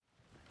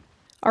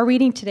Our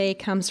reading today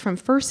comes from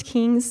 1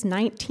 Kings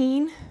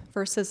 19,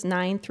 verses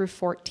 9 through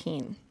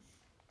 14.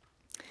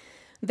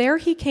 There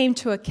he came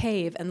to a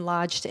cave and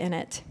lodged in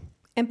it.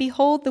 And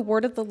behold, the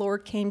word of the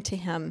Lord came to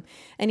him.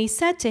 And he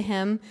said to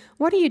him,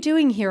 "What are you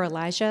doing here,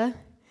 Elijah?"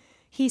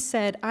 He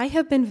said, "I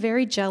have been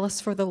very jealous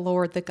for the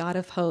Lord, the God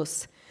of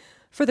hosts.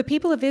 For the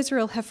people of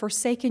Israel have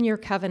forsaken your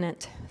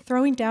covenant,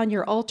 throwing down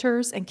your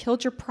altars and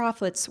killed your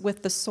prophets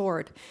with the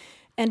sword.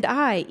 And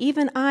I,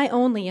 even I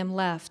only, am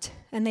left,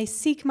 and they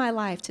seek my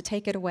life to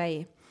take it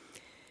away."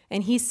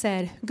 And he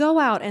said, "Go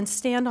out and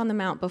stand on the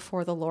mount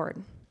before the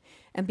Lord."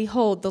 And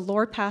behold, the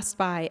Lord passed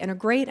by, and a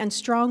great and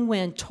strong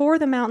wind tore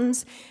the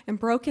mountains and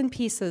broke in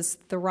pieces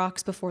the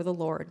rocks before the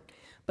Lord.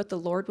 But the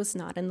Lord was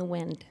not in the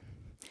wind.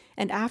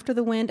 And after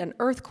the wind, an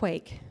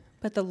earthquake,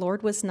 but the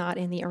Lord was not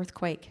in the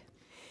earthquake.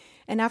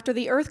 And after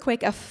the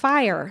earthquake, a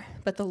fire,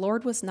 but the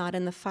Lord was not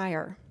in the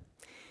fire.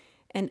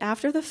 And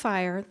after the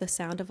fire, the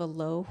sound of a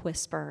low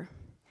whisper.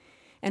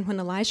 And when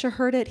Elisha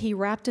heard it, he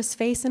wrapped his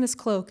face in his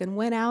cloak and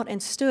went out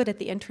and stood at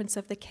the entrance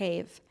of the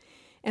cave.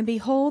 And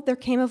behold, there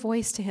came a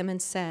voice to him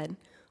and said,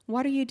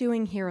 "What are you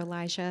doing here,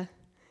 Elijah?"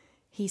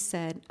 He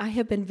said, "I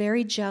have been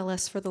very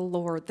jealous for the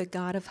Lord, the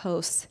God of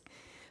hosts.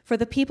 For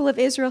the people of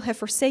Israel have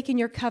forsaken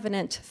your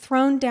covenant,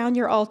 thrown down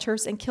your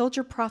altars, and killed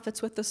your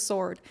prophets with the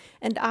sword.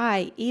 And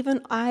I,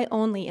 even I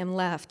only, am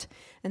left,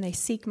 and they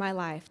seek my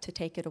life to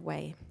take it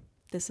away."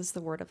 This is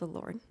the word of the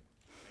Lord.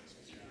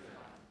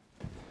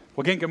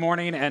 Well, again, good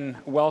morning and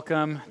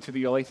welcome to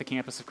the Olathe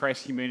campus of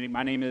Christ Community.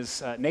 My name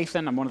is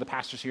Nathan. I'm one of the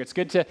pastors here. It's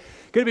good to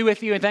be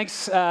with you, and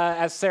thanks,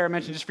 as Sarah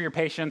mentioned, just for your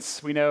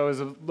patience. We know it was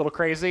a little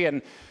crazy,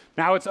 and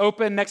now it's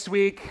open next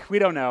week. We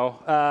don't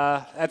know.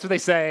 That's what they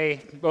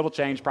say. It'll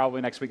change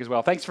probably next week as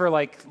well. Thanks for,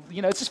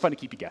 it's just fun to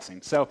keep you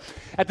guessing. So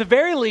at the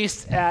very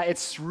least,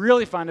 it's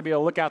really fun to be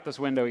able to look out this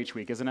window each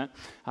week, isn't it?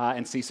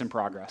 And see some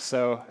progress.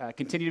 So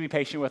continue to be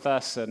patient with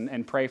us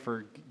and pray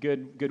for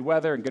good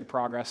weather and good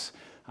progress.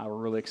 We're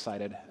really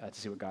excited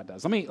to see what God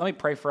does. Let me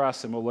pray for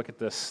us, and we'll look at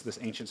this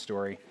ancient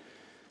story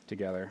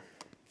together.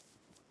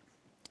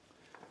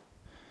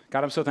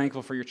 God, I'm so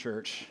thankful for your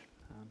church,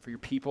 for your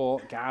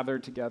people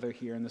gathered together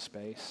here in this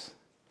space.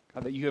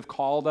 God, that you have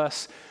called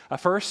us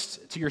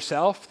first to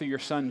yourself through your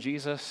Son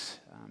Jesus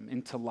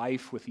into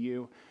life with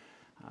you,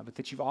 but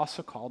that you've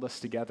also called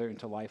us together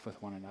into life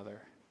with one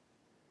another.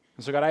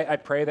 And so, God, I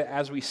pray that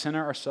as we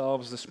center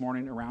ourselves this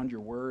morning around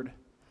your word,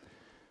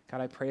 God,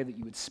 I pray that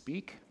you would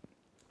speak,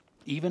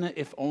 even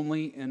if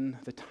only in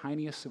the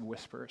tiniest of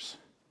whispers.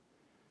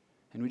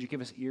 And would you give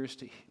us ears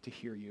to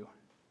hear you,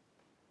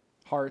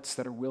 hearts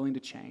that are willing to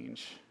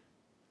change,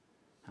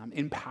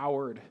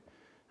 empowered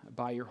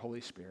by your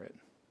Holy Spirit.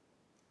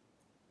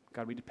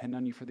 God, we depend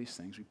on you for these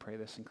things. We pray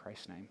this in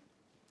Christ's name.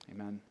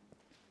 Amen.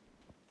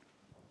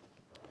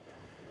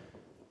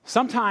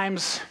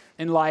 Sometimes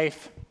in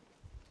life,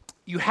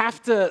 you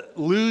have to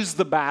lose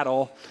the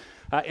battle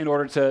in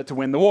order to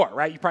win the war,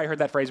 right? You probably heard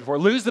that phrase before.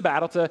 Lose the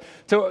battle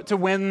to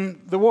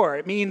win the war.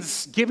 It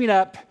means giving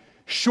up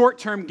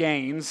short-term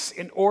gains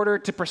in order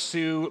to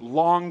pursue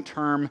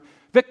long-term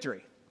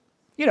victory.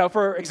 You know,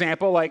 for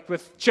example, like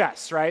with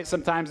chess, right?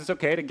 Sometimes it's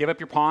okay to give up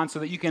your pawn so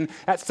that you can,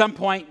 at some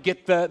point,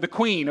 get the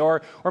queen.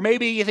 Or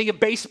maybe you think of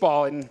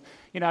baseball, and,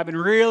 I've been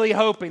really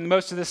hoping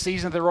most of this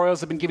season that the Royals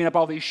have been giving up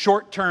all these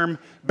short-term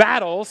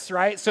battles,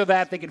 right? So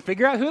that they can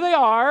figure out who they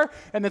are,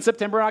 and then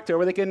September and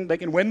October, they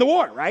can win the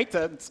war, right?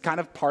 It's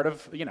kind of part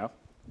of,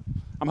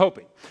 I'm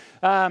hoping.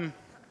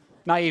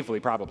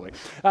 Naively, probably.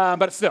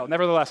 But still,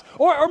 nevertheless.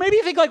 Or maybe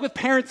you think like with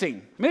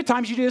parenting. Many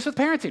times you do this with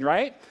parenting,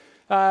 right?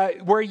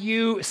 Where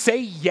you say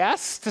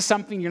yes to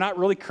something you're not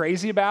really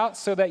crazy about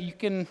so that you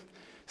can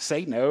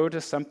say no to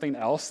something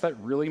else that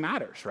really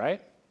matters, right?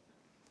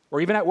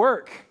 Or even at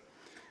work,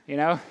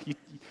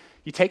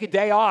 you take a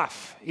day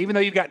off, even though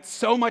you've got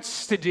so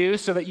much to do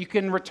so that you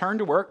can return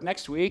to work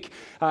next week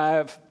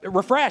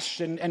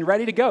refreshed and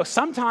ready to go.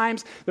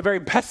 Sometimes the very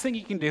best thing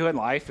you can do in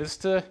life is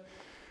to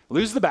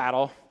lose the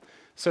battle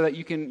so that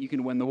you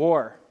can win the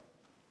war.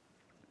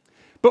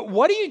 But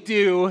what do you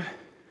do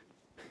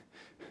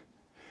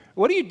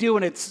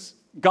when it's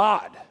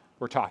God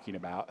we're talking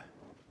about,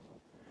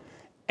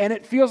 and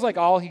it feels like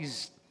all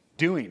he's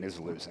doing is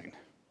losing?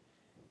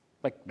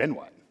 Like, then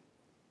what?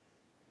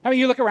 I mean,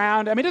 you look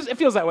around. I mean, it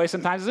feels that way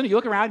sometimes, doesn't it? You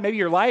look around, maybe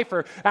your life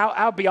or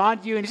out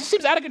beyond you, and it just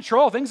seems out of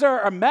control. Things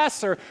are a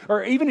mess,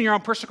 or even in your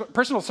own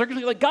personal circumstances.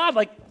 You're like, God,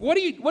 what are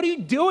you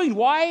doing?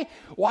 Why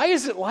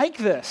is it like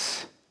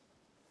this?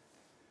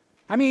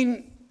 I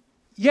mean,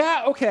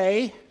 yeah,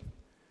 okay.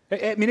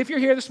 I mean, if you're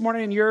here this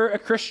morning and you're a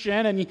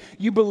Christian and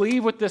you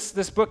believe what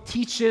this book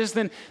teaches,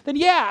 then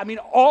yeah, I mean,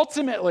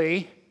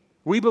 ultimately,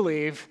 we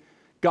believe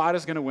God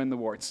is going to win the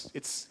war.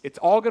 It's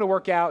all going to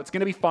work out. It's going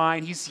to be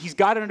fine. He's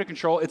got it under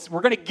control.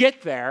 We're going to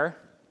get there,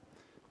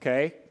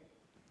 okay?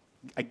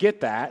 I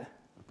get that.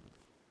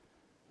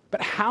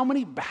 But how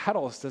many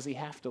battles does he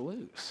have to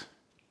lose?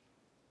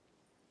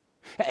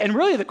 And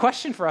really the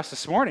question for us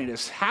this morning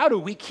is, how do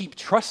we keep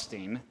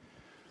trusting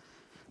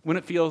when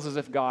it feels as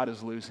if God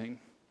is losing?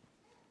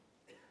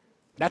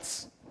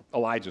 That's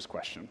Elijah's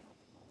question.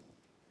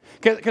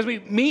 Because we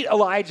meet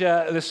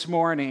Elijah this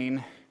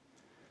morning,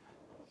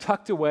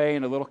 tucked away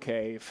in a little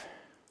cave,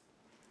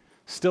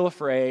 still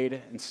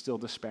afraid and still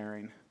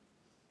despairing,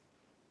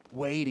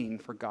 waiting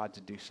for God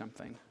to do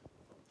something.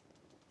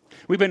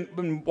 We've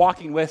been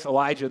walking with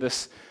Elijah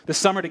this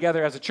summer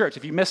together as a church.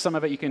 If you missed some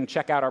of it, you can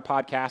check out our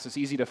podcast. It's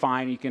easy to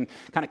find. You can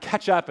kind of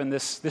catch up in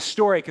this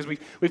story because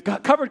we've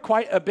covered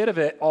quite a bit of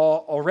it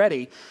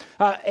already.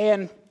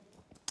 And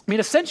I mean,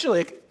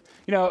 essentially,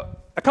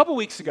 a couple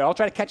weeks ago, I'll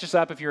try to catch us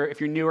up if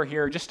you're newer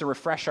here, just to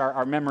refresh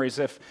our memories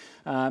if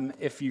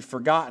you've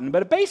forgotten.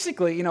 But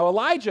basically,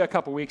 Elijah a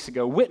couple weeks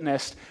ago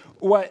witnessed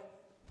what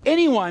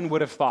anyone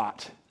would have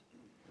thought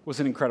was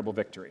an incredible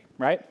victory,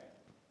 right?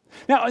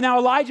 Now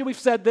Elijah, we've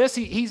said this,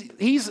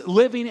 he's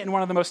living in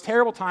one of the most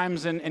terrible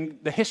times in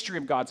the history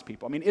of God's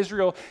people. I mean,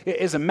 Israel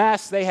is a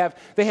mess. They have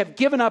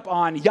given up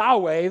on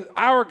Yahweh,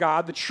 our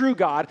God, the true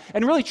God,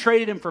 and really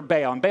traded him for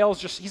Baal. And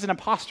Baal's he's an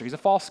imposter. He's a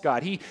false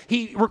god.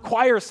 He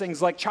requires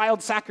things like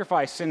child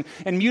sacrifice and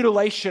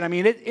mutilation. I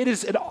mean, it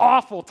is an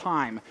awful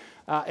time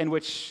in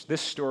which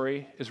this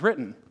story is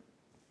written.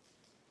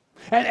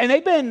 And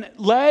they've been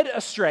led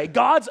astray,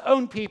 God's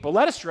own people,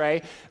 led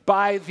astray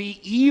by the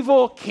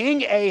evil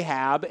King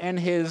Ahab and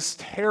his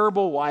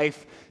terrible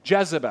wife,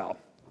 Jezebel.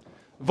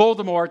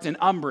 Voldemort and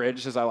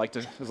Umbridge, as I like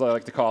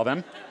to call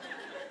them.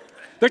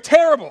 They're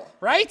terrible,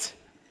 right?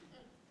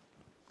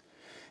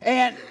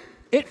 And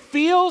it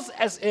feels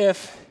as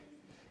if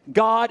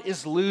God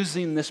is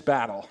losing this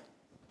battle.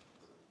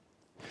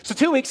 So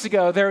 2 weeks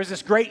ago, there was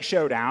this great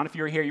showdown, if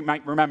you were here, you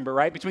might remember,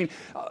 right, between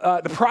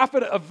the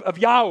prophet of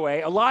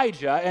Yahweh,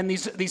 Elijah, and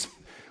these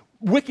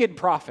wicked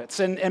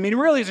prophets. And I mean,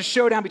 really, it's a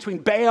showdown between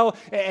Baal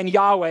and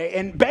Yahweh.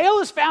 And Baal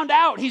has found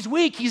out he's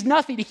weak, he's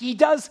nothing, he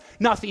does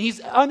nothing,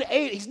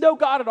 he's no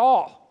God at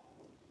all.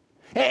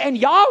 And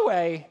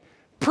Yahweh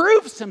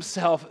proves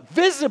himself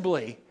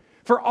visibly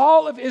for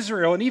all of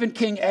Israel and even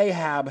King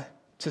Ahab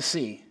to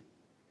see.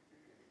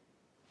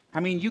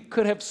 I mean, you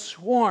could have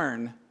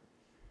sworn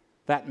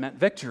that meant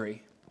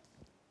victory.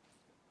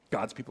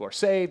 God's people are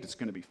saved. It's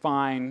going to be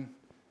fine.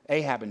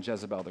 Ahab and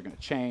Jezebel, they're going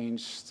to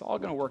change. It's all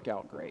going to work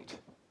out great.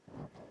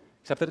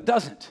 Except that it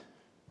doesn't.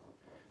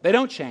 They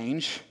don't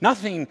change.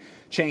 Nothing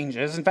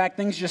changes. In fact,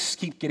 things just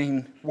keep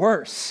getting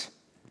worse.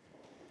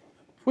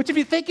 Which, if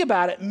you think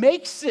about it,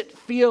 makes it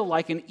feel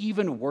like an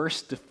even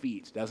worse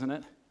defeat, doesn't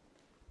it?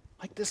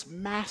 Like this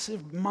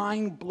massive,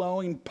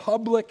 mind-blowing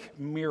public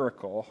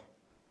miracle,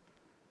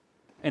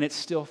 and it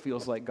still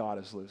feels like God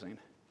is losing.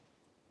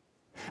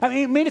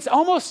 I mean, it's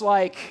almost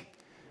like,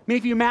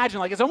 if you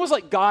imagine, it's almost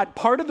like God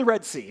parted the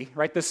Red Sea,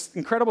 right? This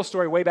incredible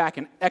story way back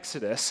in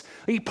Exodus.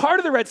 He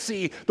parted the Red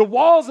Sea, the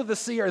walls of the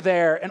sea are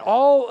there, and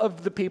all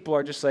of the people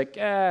are just like,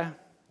 we're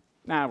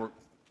just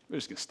going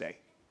to stay,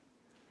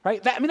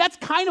 right? That's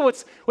kind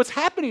of what's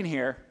happening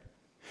here.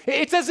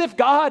 It's as if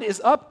God is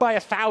up by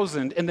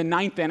 1,000 in the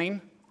 9th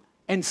inning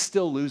and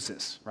still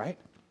loses, right?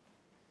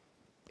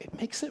 It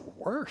makes it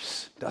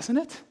worse, doesn't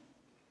it?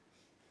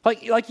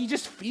 Like you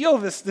just feel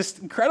this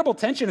incredible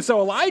tension. And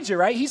so Elijah,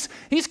 right, he's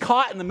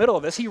caught in the middle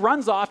of this. He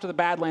runs off to the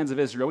Badlands of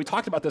Israel. We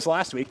talked about this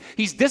last week.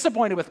 He's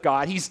disappointed with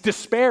God. He's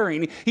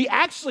despairing. He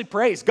actually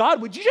prays,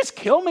 God, would you just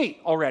kill me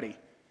already?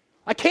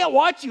 I can't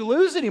watch you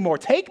lose anymore.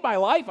 Take my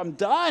life. I'm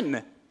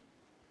done.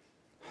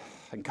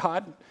 And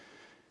God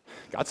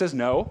says,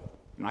 no,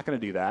 I'm not going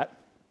to do that.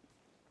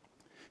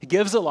 He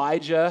gives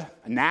Elijah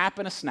a nap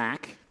and a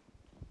snack.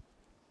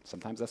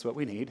 Sometimes that's what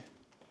we need.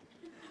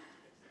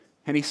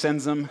 And he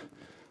sends him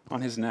on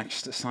his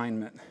next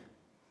assignment.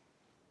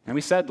 And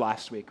we said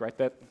last week, right,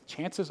 that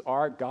chances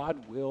are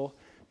God will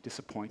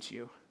disappoint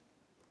you.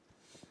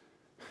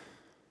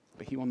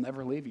 But he will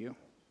never leave you.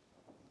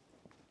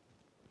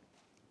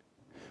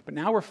 But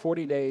now we're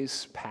 40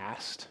 days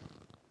past.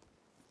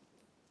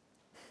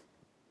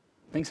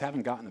 Things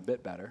haven't gotten a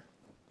bit better.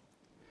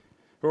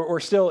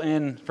 We're still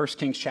in 1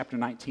 Kings chapter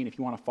 19 if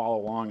you want to follow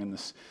along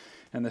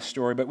in this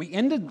story. But we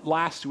ended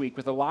last week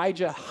with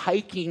Elijah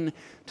hiking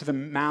to the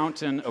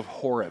mountain of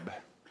Horeb.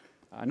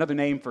 Another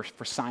name for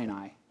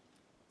Sinai,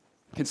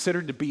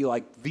 considered to be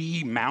like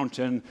the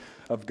mountain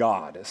of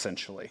God,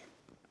 essentially.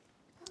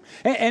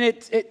 And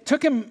it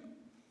took him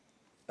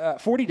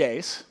 40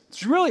 days.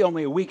 It's really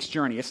only a week's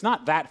journey. It's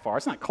not that far.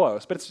 It's not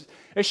close, but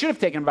it should have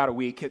taken about a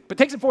week. But it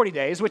takes him 40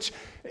 days, which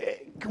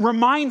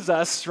reminds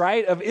us,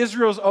 right, of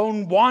Israel's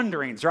own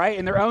wanderings, right,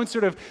 and their own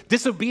sort of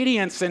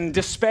disobedience and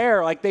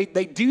despair. Like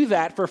they do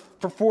that for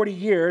 40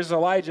 years.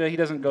 Elijah, he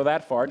doesn't go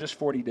that far, just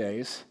 40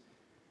 days.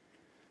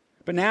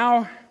 But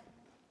now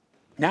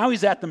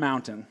he's at the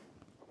mountain.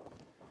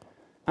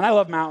 And I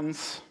love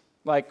mountains.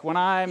 Like when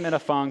I'm in a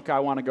funk, I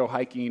want to go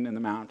hiking in the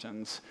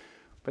mountains.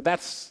 But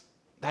that's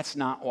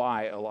not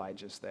why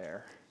Elijah's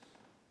there.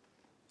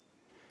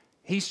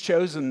 He's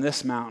chosen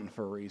this mountain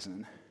for a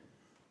reason.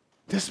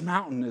 This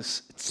mountain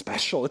is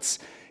special.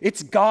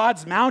 It's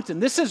God's mountain.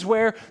 This is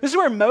where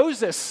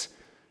Moses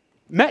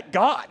met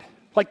God.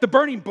 Like the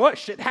burning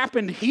bush, it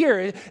happened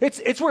here.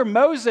 It's where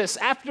Moses,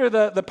 after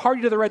the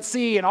party to the Red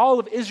Sea and all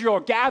of Israel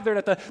gathered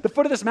at the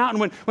foot of this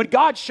mountain, when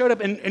God showed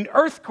up in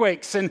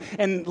earthquakes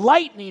and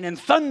lightning and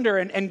thunder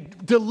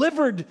and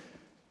delivered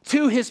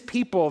to his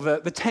people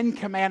the 10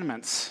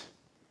 Commandments.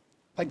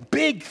 Like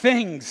big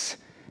things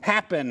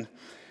happen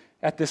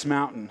at this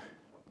mountain.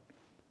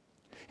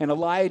 And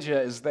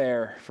Elijah is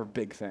there for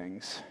big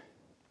things.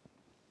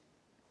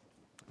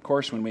 Of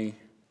course, when we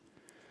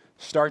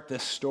start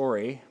this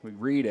story, we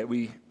read it,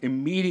 we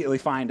immediately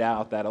find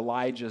out that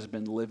Elijah's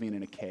been living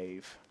in a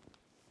cave.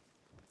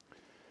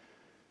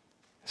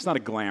 It's not a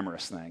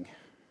glamorous thing.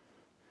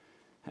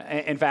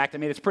 In fact,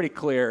 it's pretty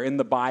clear in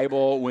the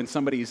Bible when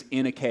somebody's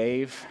in a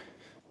cave,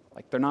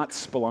 like they're not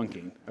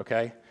spelunking,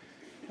 okay?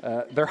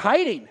 They're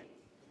hiding.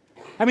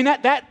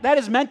 That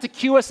is meant to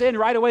cue us in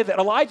right away that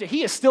Elijah,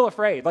 he is still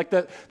afraid. Like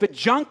the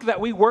junk that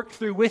we worked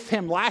through with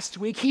him last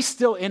week, he's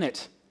still in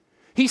it.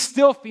 He's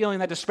still feeling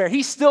that despair.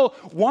 He's still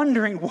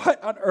wondering,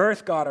 what on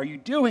earth, God, are you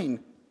doing?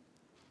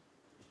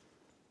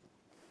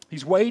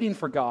 He's waiting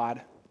for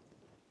God.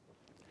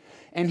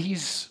 And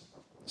he's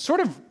sort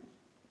of,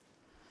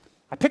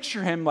 I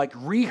picture him like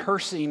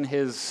rehearsing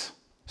his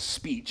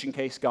speech in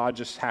case God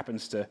just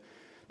happens to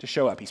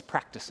show up. He's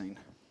practicing.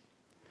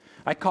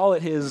 I call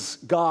it his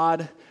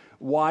God,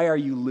 why are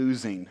you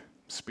losing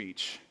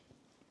speech.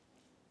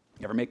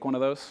 You ever make one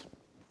of those?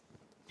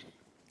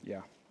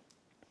 Yeah.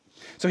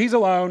 So he's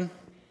alone,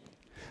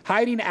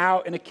 hiding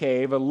out in a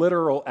cave, a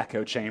literal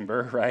echo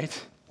chamber,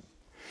 right?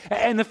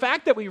 And the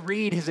fact that we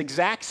read his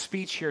exact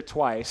speech here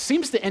twice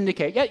seems to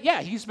indicate,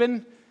 he's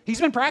been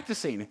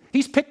practicing.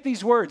 He's picked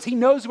these words. He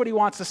knows what he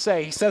wants to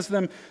say. He says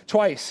them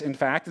twice, in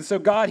fact. And so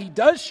God, he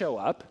does show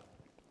up.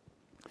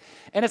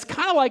 And it's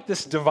kind of like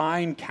this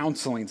divine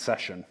counseling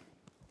session.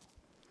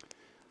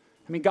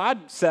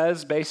 God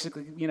says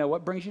basically,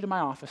 what brings you to my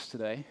office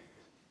today?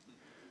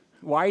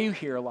 Why are you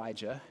here,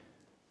 Elijah?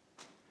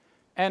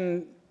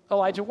 And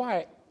Elijah,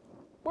 why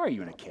are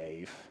you in a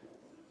cave?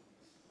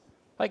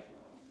 Like,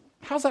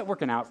 how's that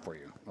working out for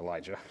you,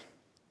 Elijah?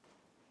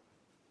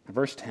 In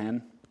verse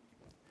 10,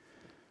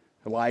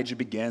 Elijah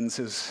begins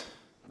his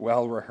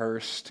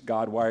well-rehearsed,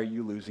 God, why are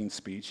you losing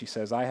speech? He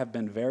says, I have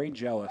been very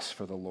jealous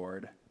for the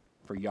Lord,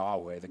 for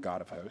Yahweh, the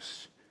God of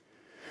hosts.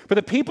 For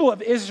the people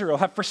of Israel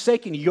have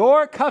forsaken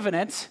your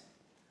covenant,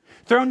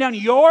 thrown down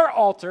your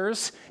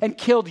altars, and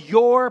killed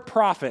your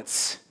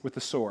prophets with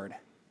the sword.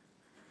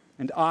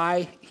 And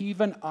I,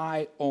 even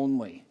I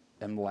only,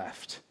 am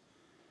left.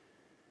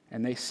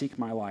 And they seek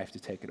my life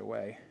to take it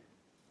away.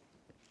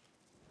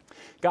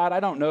 God, I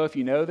don't know if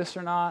you know this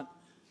or not,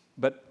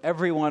 but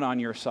everyone on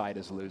your side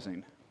is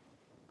losing.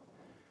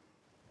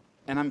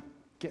 And I'm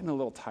getting a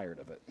little tired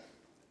of it.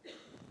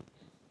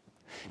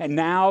 And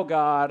now,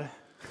 God,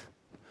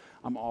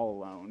 I'm all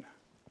alone.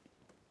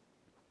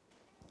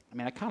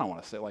 I kind of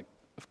want to say,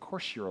 of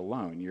course you're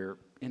alone. You're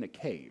in a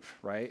cave,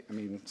 right?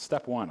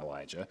 Step one,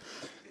 Elijah.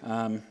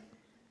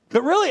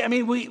 But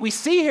really, we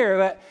see here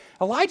that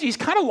Elijah, he's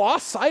kind of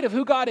lost sight of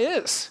who God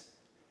is.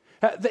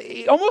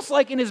 Almost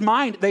like in his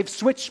mind, they've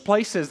switched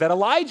places, that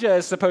Elijah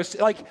is supposed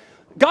to,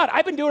 God,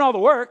 I've been doing all the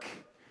work.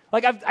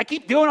 I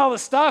keep doing all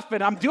this stuff,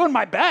 and I'm doing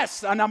my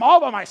best, and I'm all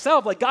by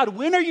myself. God,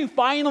 when are you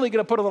finally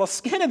going to put a little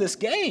skin in this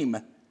game?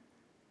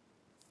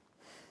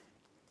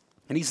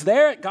 And he's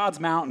there at God's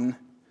mountain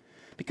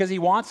because he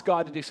wants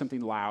God to do something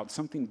loud,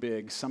 something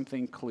big,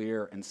 something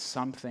clear, and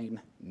something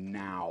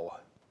now.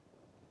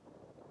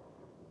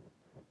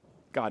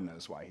 God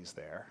knows why he's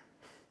there.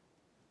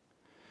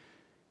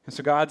 And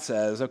so God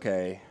says,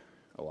 okay,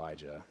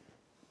 Elijah,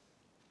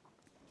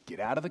 get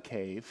out of the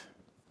cave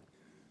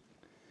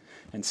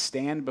and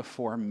stand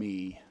before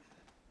me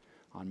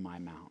on my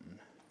mountain.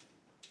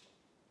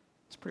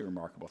 It's a pretty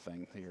remarkable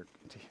thing to hear.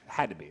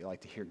 Had to be,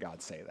 to hear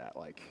God say that,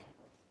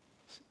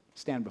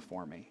 stand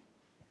before me.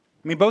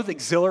 Both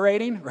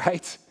exhilarating,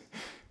 right?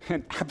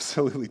 And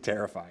absolutely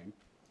terrifying.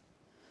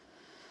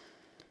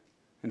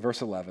 In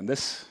verse 11,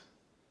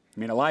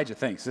 Elijah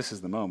thinks this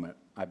is the moment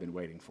I've been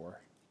waiting for.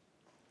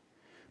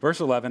 Verse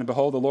 11, and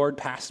behold, the Lord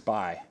passed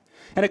by,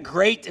 and a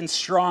great and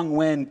strong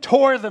wind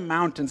tore the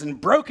mountains and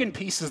broke in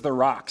pieces the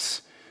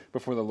rocks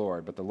before the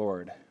Lord, but the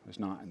Lord was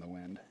not in the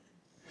wind.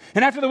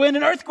 And after the wind,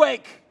 an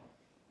earthquake.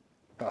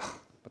 But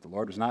the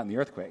Lord was not in the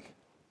earthquake.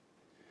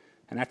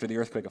 And after the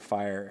earthquake, a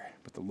fire,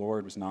 but the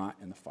Lord was not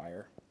in the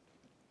fire.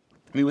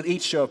 With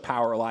each show of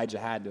power, Elijah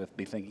had to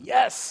be thinking,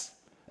 yes,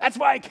 that's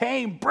why I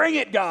came. Bring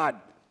it, God.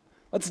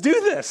 Let's do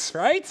this,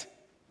 right?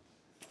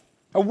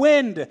 A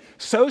wind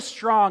so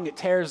strong it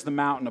tears the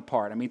mountain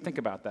apart. Think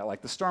about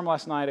that. The storm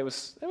last night, it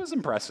was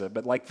impressive.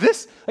 But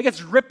this,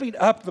 it's ripping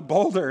up the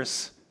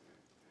boulders.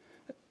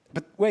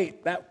 But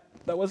wait, that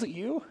wasn't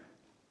you?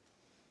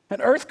 An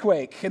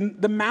earthquake,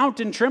 and the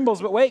mountain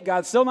trembles. But wait,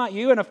 God, still not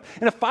you? And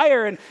a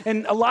fire,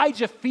 and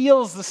Elijah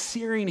feels the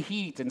searing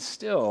heat, and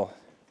still,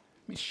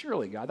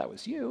 surely, God, that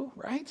was you,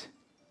 right?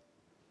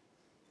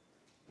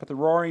 But the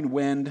roaring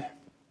wind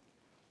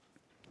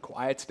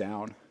quiets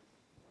down.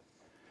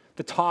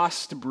 The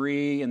tossed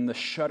debris and the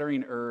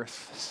shuddering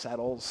earth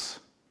settles.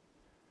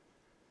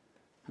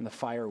 and the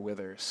fire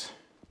withers.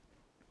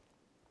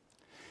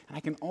 And I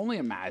can only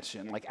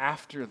imagine, like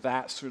after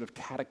that sort of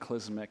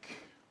cataclysmic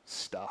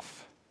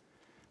stuff,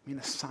 I mean,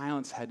 the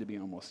silence had to be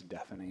almost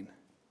deafening.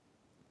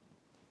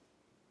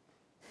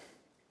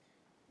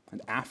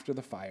 And after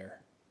the fire,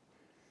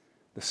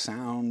 the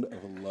sound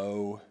of a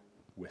low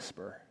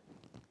whisper.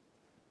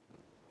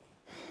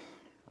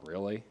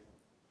 Really?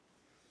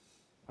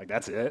 Like,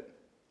 that's it?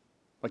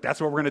 Like,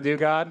 that's what we're going to do,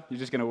 God? You're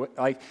just going to,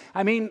 like,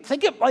 I mean,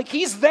 think of, like,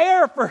 he's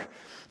there for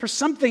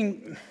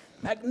something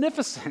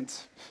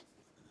magnificent.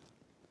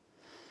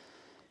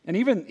 And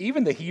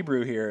even the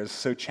Hebrew here is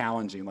so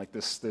challenging, like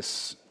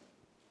this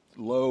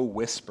low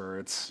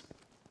whisper.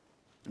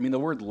 The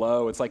word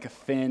low, it's like a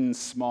thin,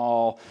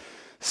 small,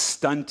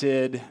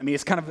 stunted. I mean,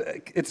 it's kind of,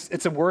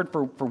 it's a word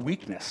for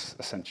weakness,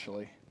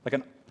 essentially.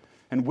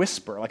 And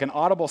whisper, like an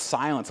audible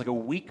silence, like a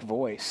weak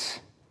voice.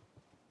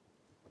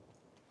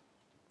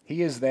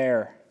 He is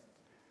there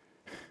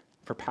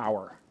for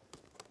power.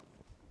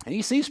 And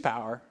he sees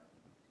power.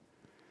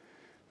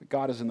 But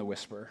God is in the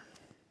whisper.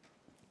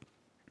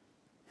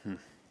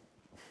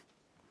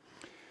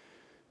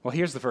 Well,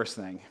 here's the first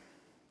thing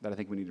that I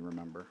think we need to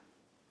remember.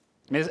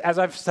 I mean, as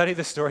I've studied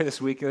this story this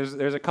week,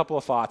 there's a couple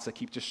of thoughts that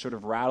keep just sort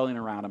of rattling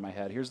around in my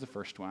head. Here's the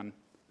first one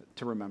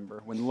to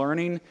remember. When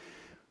learning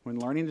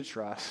to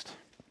trust,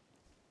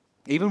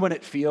 even when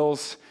it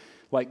feels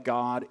like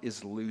God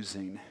is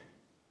losing,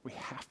 we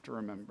have to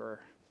remember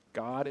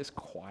God is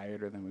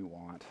quieter than we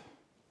want.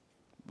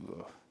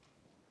 Ugh.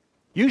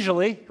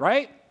 Usually,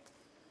 right?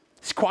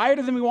 He's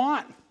quieter than we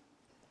want.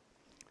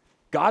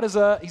 God he's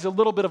a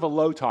little bit of a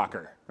low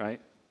talker, right?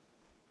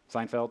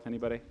 Seinfeld,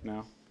 anybody?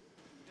 No?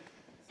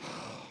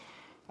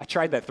 I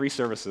tried that 3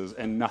 services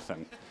and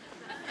nothing.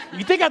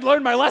 You think I'd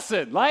learned my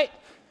lesson, right?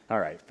 All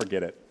right,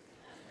 forget it.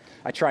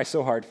 I try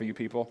so hard for you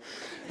people.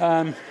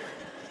 But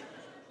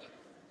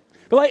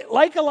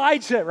like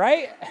Elijah,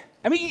 right?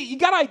 I mean, you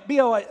can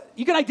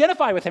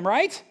identify with him,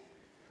 right?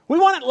 We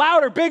want it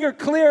louder, bigger,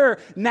 clearer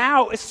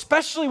now,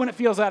 especially when it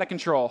feels out of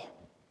control.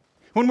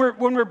 When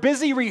we're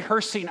busy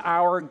rehearsing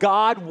our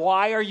God,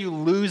 why are you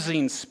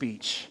losing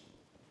speech?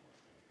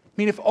 I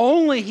mean, if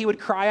only he would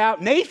cry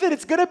out, Nathan,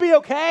 it's going to be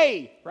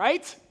okay,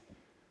 right?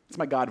 It's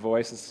my God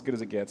voice. It's as good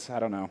as it gets. I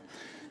don't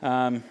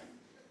know.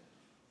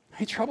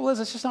 The trouble is,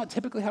 it's just not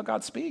typically how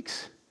God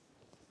speaks.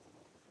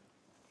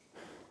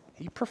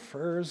 He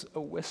prefers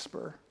a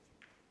whisper.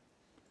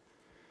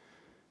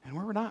 And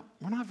we're not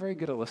very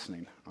good at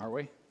listening, are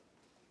we? I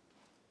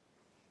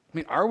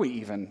mean, are we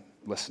even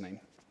listening?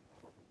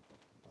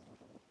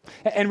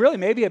 And really,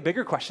 maybe a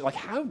bigger question, like,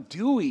 how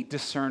do we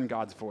discern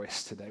God's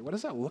voice today? What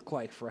does that look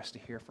like for us to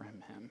hear from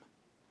him?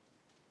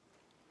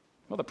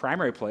 Well, the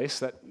primary place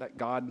that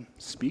God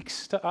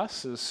speaks to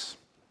us is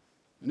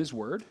in his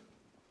word.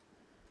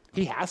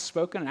 He has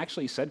spoken, and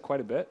actually he said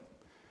quite a bit.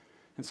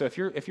 And so if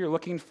you're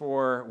looking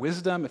for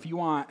wisdom, if you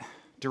want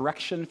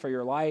direction for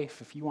your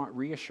life, if you want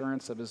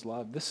reassurance of his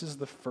love, this is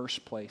the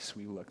first place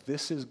we look.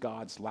 This is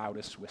God's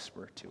loudest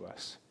whisper to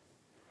us.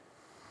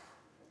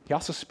 He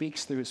also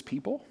speaks through his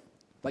people,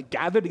 like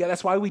gathered together.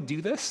 That's why we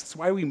do this. That's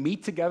why we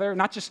meet together,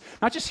 not just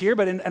here,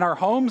 but in our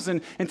homes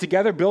and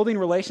together building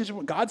relationship.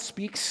 God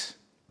speaks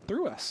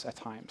through us at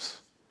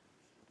times.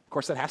 Of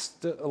course, that has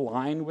to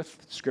align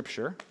with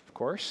Scripture, of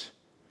course.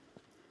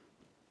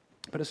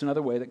 But it's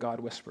another way that God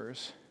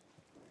whispers.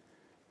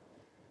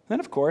 Then,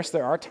 of course,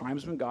 there are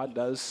times when God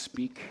does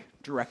speak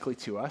directly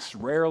to us,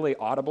 rarely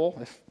audible,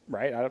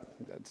 right?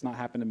 It's not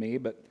happened to me,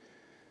 but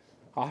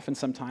often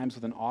sometimes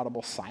with an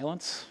audible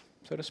silence,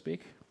 so to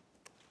speak.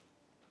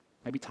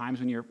 Maybe times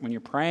when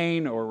you're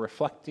praying or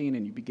reflecting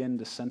and you begin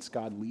to sense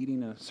God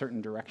leading a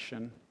certain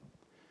direction.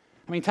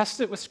 I mean, test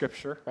it with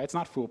Scripture, right? It's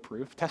not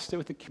foolproof. Test it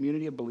with the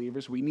community of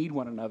believers. We need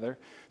one another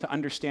to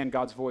understand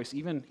God's voice,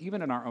 even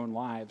in our own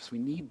lives. We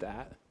need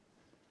that.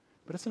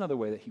 But it's another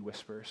way that he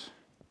whispers.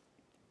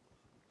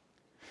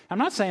 I'm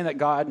not saying that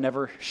God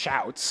never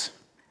shouts.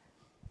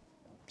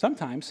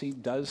 Sometimes he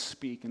does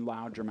speak in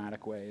loud,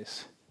 dramatic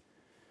ways.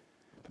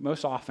 But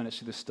most often it's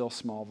through the still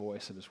small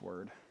voice of his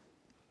word.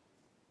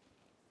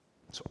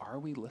 So are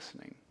we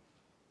listening?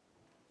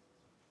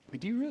 I mean,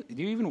 do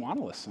you even want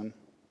to listen?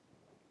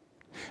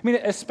 I mean,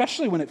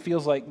 especially when it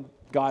feels like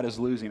God is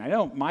losing. I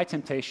know my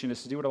temptation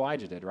is to do what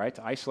Elijah did, right?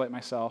 To isolate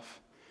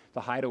myself, to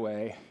hide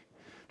away,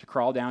 to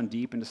crawl down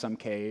deep into some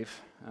cave.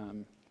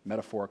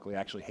 Metaphorically, I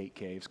actually hate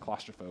caves,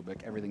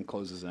 claustrophobic, everything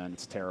closes in,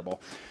 it's terrible.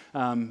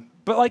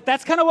 But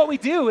that's kind of what we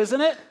do,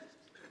 isn't it?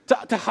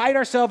 To hide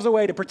ourselves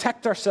away, to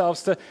protect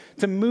ourselves,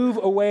 to move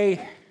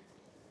away.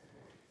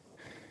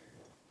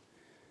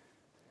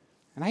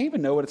 And I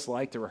even know what it's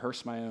like to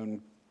rehearse my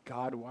own,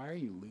 God, why are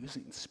you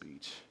losing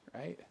speech,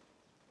 right?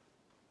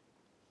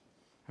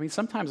 I mean,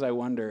 sometimes I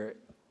wonder,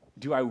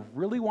 do I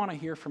really want to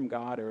hear from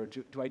God, or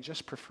do I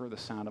just prefer the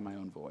sound of my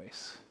own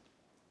voice?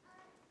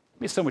 I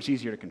mean, it's so much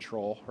easier to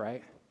control,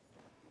 right?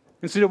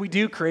 And so we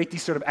do create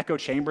these sort of echo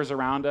chambers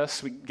around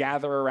us. We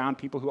gather around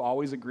people who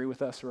always agree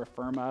with us or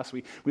affirm us.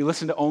 We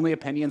listen to only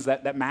opinions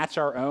that match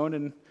our own,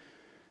 and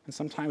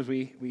sometimes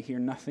we hear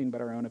nothing but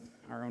our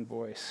own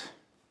voice.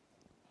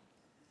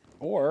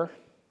 Or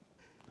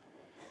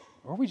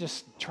we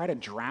just try to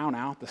drown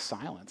out the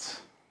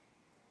silence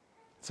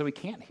so we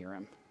can't hear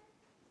him.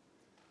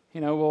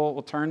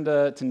 We'll turn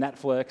to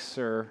Netflix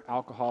or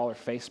alcohol or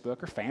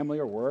Facebook or family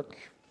or work,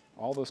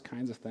 all those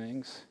kinds of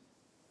things,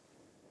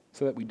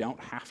 so that we don't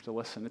have to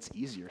listen. It's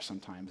easier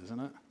sometimes,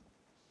 isn't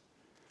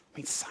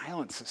it?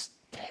 Silence is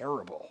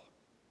terrible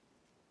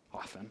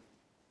often.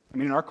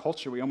 In our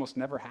culture, we almost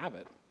never have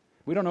it.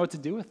 We don't know what to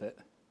do with it.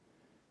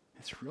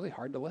 It's really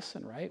hard to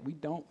listen, right? We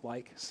don't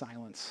like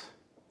silence.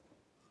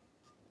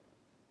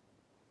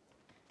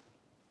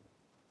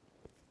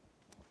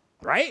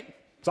 Right?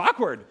 It's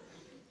awkward.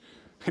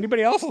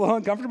 Anybody else a little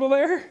uncomfortable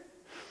there?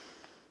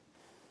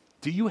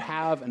 Do you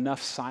have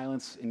enough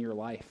silence in your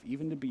life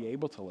even to be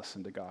able to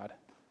listen to God?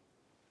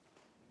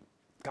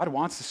 God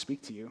wants to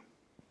speak to you.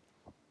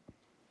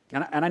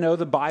 And I know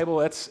the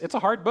Bible, it's a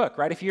hard book,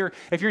 right? If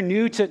you're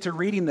new to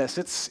reading this,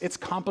 it's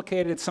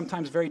complicated. It's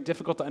sometimes very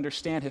difficult to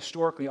understand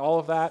historically, all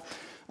of that.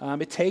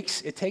 It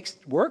takes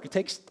work. It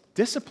takes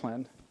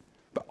discipline.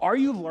 But are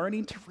you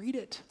learning to read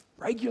it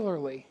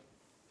regularly?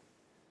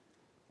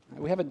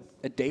 We have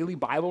a daily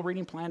Bible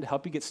reading plan to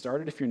help you get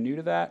started if you're new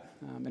to that.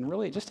 And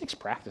really, it just takes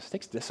practice. It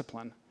takes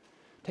discipline.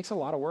 It takes a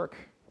lot of work.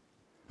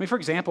 For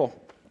example,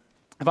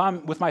 if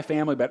I'm with my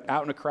family, but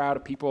out in a crowd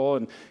of people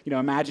and,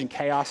 imagine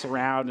chaos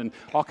around and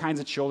all kinds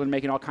of children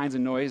making all kinds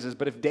of noises.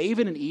 But if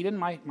David and Eden,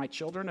 my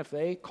children, if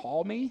they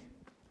call me,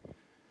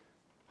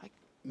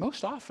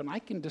 most often I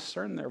can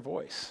discern their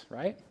voice,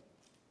 right?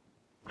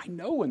 I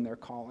know when they're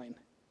calling.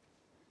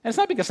 And it's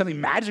not because something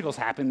magical's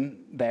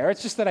happened there.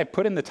 It's just that I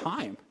put in the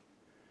time.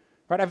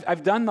 Right?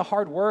 I've done the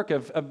hard work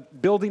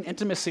of building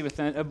intimacy with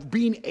them, of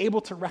being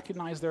able to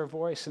recognize their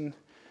voice. And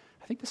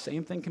I think the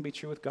same thing can be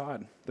true with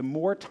God. The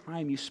more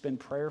time you spend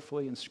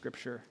prayerfully in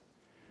Scripture,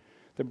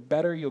 the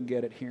better you'll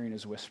get at hearing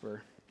his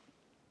whisper.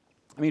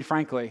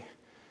 Frankly,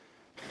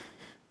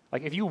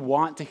 if you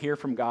want to hear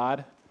from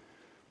God,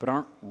 but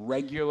aren't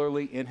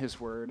regularly in his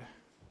word,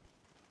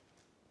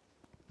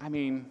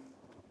 who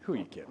are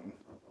you kidding?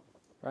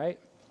 Right?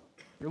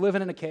 You're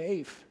living in a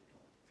cave,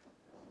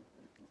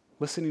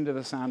 listening to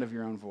the sound of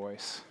your own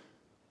voice.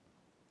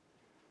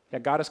 Yeah,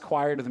 God is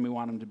quieter than we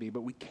want him to be,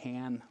 but we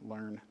can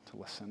learn to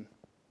listen.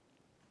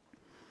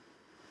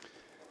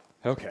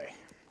 Okay,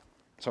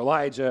 so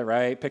Elijah,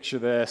 right? Picture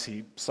this.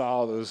 He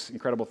saw those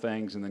incredible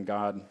things, and then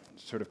God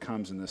sort of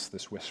comes in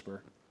this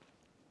whisper.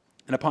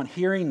 And upon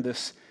hearing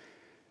this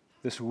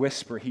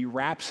whisper, he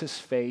wraps his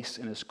face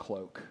in his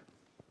cloak.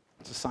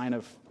 It's a sign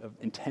of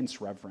intense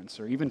reverence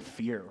or even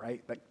fear,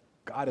 right? That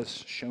God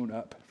has shown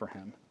up for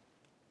him.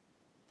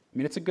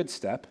 It's a good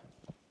step.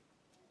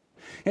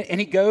 And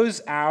he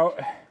goes out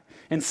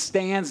and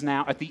stands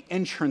now at the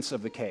entrance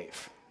of the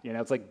cave.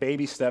 It's like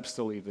baby steps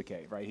to leave the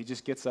cave, right? He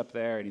just gets up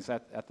there and he's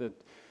at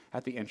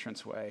the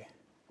entranceway.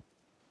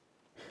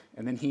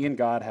 And then he and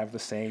God have the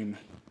same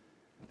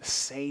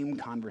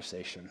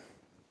conversation.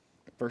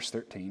 Verse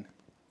 13.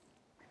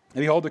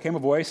 And behold, there came a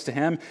voice to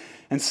him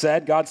and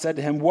said, God said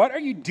to him, "What are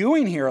you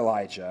doing here,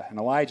 Elijah?" And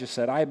Elijah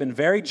said, "I have been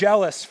very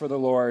jealous for the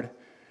Lord,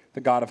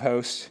 the God of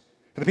hosts.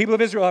 For the people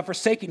of Israel have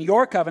forsaken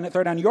your covenant,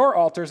 thrown down your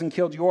altars, and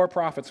killed your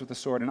prophets with the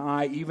sword. And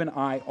I, even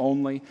I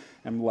only,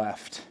 am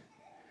left.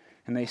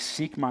 And they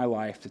seek my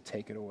life to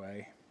take it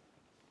away."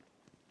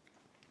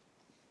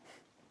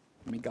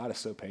 God is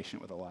so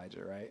patient with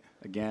Elijah, right?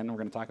 Again, we're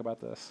going to talk about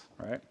this,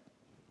 right?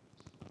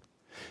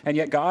 And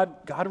yet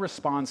God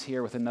responds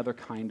here with another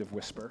kind of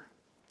whisper.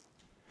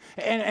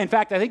 And in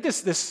fact, I think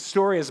this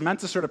story is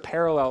meant to sort of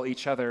parallel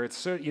each other.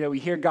 It's we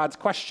hear God's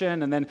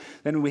question, and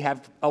then we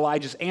have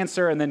Elijah's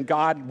answer, and then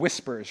God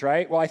whispers,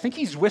 right? Well, I think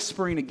he's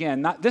whispering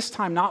again, not this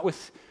time, not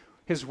with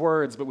his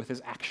words, but with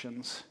his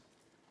actions.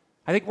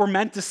 I think we're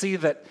meant to see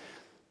that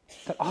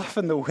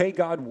often the way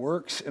God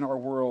works in our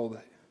world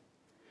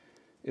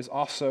is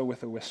also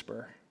with a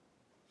whisper.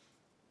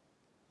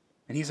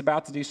 And he's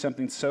about to do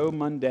something so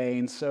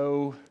mundane,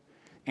 so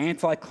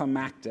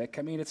anticlimactic.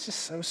 It's just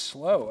so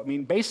slow.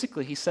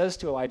 Basically, he says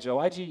to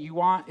Elijah, you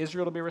want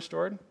Israel to be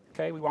restored?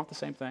 Okay, we want the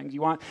same thing.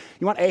 You want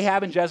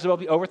Ahab and Jezebel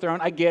to be overthrown?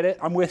 I get it.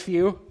 I'm with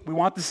you. We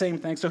want the same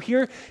thing. So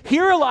here,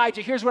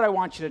 Elijah, here's what I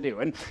want you to do.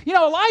 And,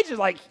 Elijah's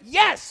like,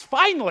 yes,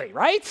 finally,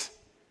 right?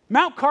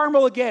 Mount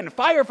Carmel again,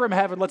 fire from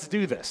heaven, let's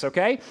do this,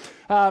 okay?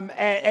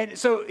 And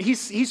so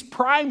he's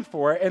primed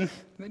for it. And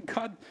then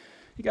God,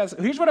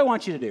 here's what I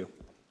want you to do.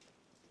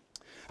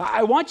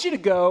 I want you to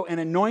go and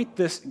anoint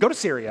go to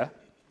Syria.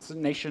 It's a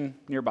nation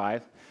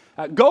nearby.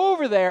 Go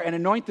over there and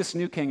anoint this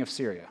new king of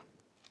Syria.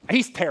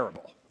 He's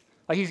terrible.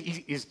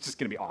 He's just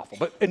going to be awful.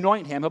 But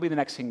anoint him. He'll be the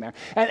next king there.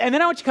 And then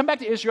I want you to come back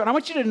to Israel, and I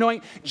want you to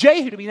anoint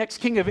Jehu to be next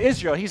king of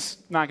Israel. He's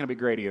not going to be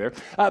great either.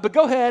 But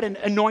go ahead and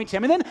anoint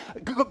him. And then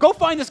go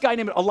find this guy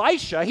named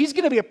Elisha. He's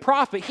going to be a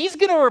prophet. He's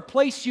going to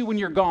replace you when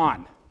you're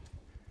gone.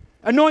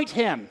 Anoint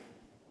him.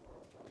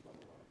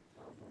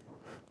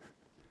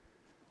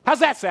 How's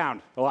that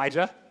sound,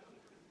 Elijah?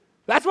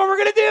 That's what we're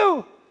going to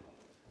do.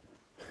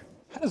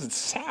 How does it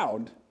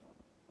sound?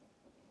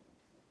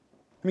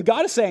 I mean,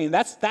 God is saying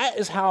that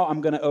is how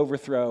I'm going to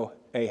overthrow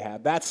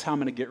Ahab. That's how I'm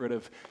going to get rid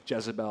of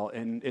Jezebel.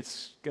 And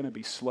it's going to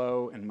be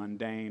slow and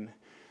mundane.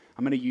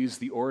 I'm going to use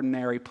the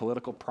ordinary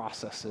political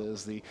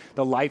processes, the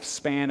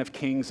lifespan of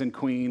kings and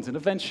queens, and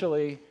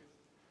eventually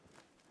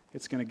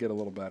it's going to get a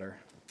little better.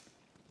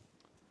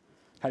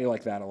 How do you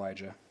like that,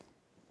 Elijah?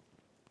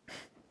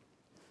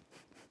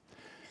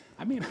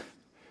 I mean,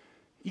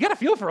 you got to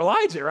feel for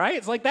Elijah, right?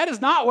 It's like, that is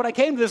not what I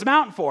came to this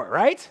mountain for,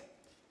 right?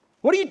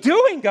 What are you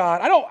doing,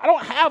 God? I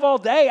don't have all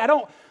day.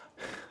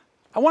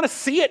 I want to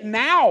see it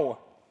now.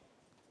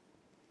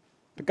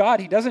 But God,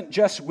 he doesn't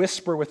just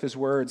whisper with his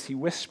words, he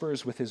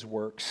whispers with his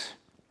works.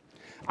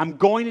 I'm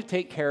going to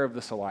take care of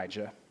this,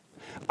 Elijah.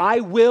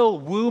 I will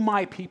woo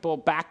my people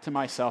back to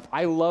myself.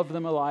 I love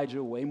them,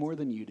 Elijah, way more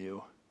than you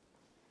do.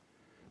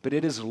 But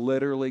it is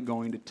literally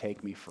going to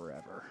take me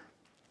forever.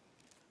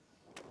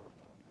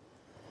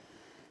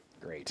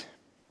 Great.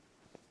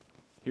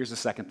 Here's the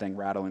second thing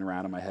rattling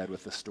around in my head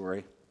with this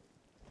story.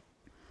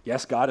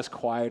 Yes, God is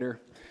quieter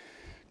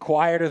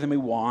than we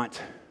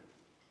want.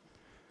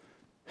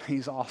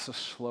 He's also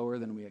slower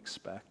than we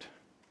expect.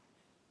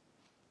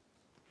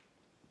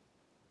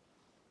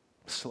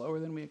 Slower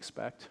than we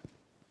expect.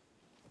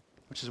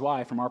 Which is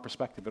why, from our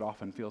perspective, it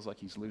often feels like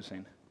he's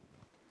losing.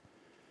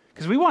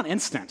 Because we want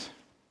instant,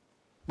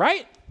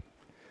 right?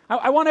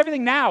 I want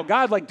everything now.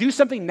 God, do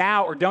something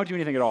now or don't do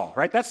anything at all,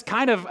 right? That's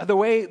kind of the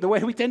way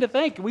we tend to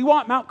think. We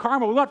want Mount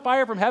Carmel. We want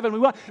fire from heaven. We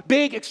want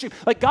big, extreme.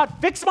 God,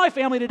 fix my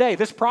family today.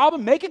 This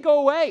problem, make it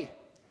go away.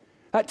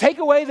 Take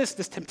away this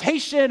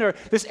temptation or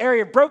this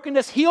area of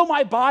brokenness. Heal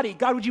my body.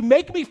 God, would you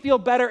make me feel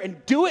better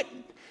and do it?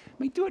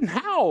 Do it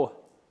now.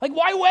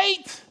 Why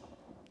wait?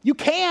 You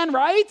can,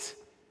 right?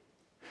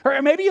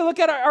 Or maybe you look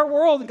at our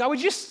world and God,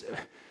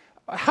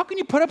 how can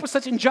you put up with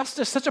such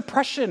injustice, such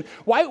oppression?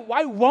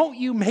 Why won't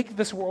you make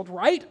this world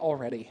right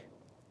already?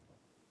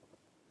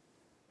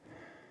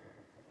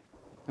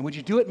 And would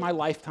you do it in my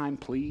lifetime,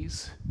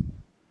 please?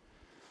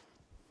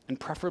 And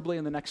preferably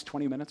in the next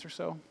 20 minutes or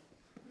so?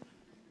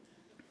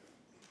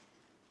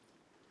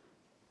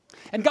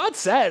 And God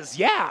says,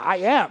 yeah, I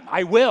am.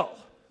 I will.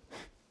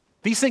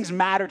 These things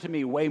matter to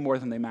me way more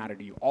than they matter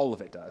to you. All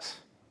of it does.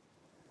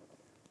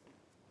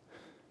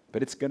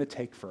 But it's going to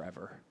take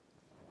forever.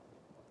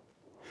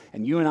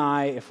 And you and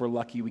I, if we're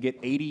lucky, we get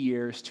 80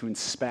 years to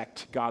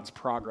inspect God's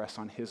progress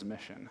on his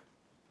mission,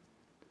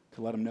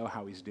 to let him know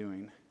how he's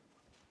doing.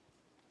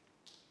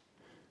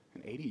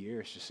 And 80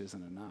 years just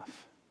isn't enough.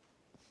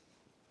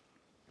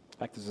 In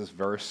fact, there's this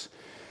verse.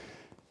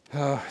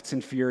 Oh, it's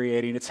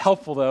infuriating. It's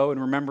helpful, though, in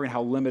remembering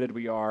how limited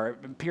we are.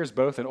 It appears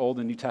both in Old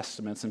and New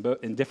Testaments,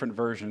 in different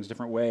versions,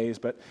 different ways.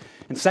 But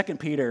in 2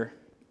 Peter,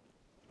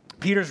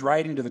 Peter's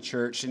writing to the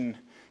church, and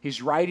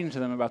he's writing to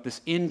them about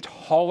this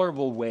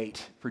intolerable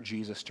wait for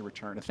Jesus to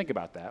return. And think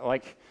about that.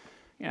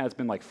 It's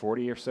been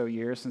 40 or so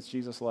years since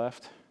Jesus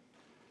left.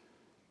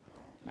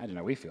 Imagine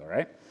how we feel,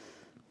 right?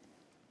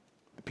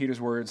 But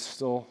Peter's words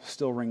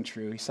still ring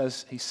true. He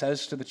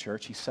says to the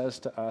church, he says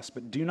to us,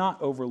 but do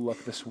not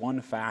overlook this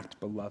one fact,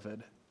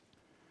 beloved,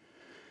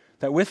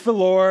 that with the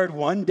Lord,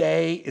 one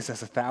day is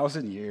as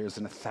 1,000 years,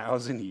 and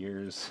 1,000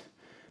 years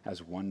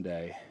as one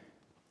day.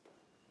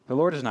 The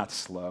Lord is not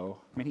slow.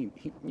 He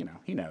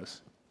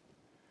knows.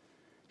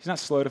 He's not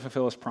slow to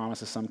fulfill his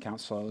promise, as some count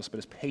slowness, but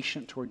is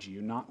patient towards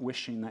you, not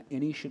wishing that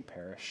any should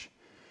perish,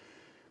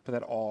 but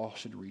that all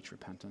should reach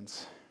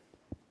repentance.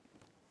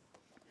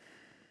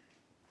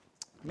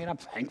 I'm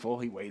thankful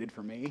he waited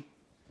for me,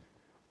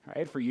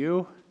 right? For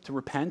you to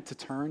repent, to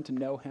turn, to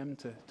know him,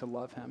 to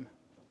love him.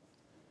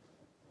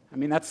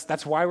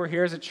 That's why we're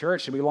here as a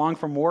church, and we long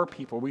for more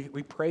people.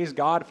 We praise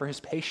God for his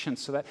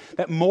patience so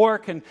that more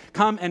can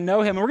come and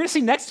know him. And we're going to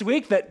see next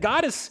week that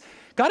God is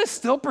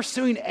still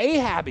pursuing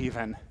Ahab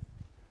even,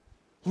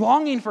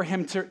 longing for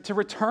him to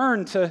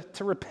return, to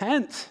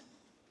repent.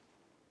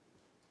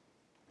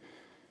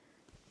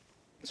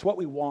 It's what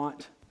we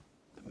want.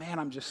 But man,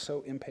 I'm just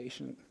so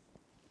impatient.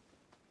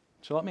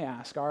 So let me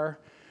ask, are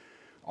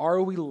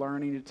we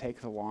learning to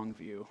take the long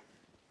view?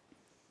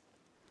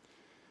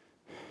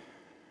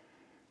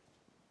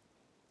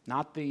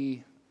 Not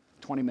the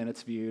 20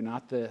 minutes view,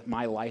 not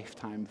my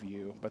lifetime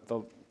view, but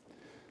the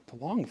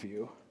long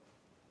view.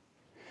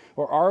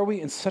 Or are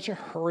we in such a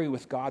hurry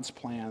with God's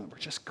plan that we're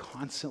just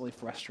constantly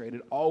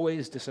frustrated,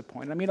 always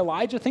disappointed?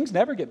 Elijah, things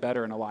never get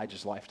better in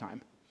Elijah's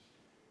lifetime.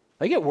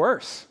 They get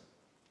worse.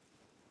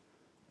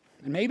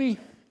 And maybe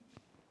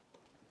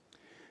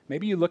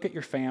you look at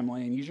your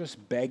family and you're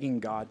just begging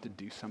God to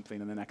do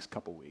something in the next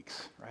couple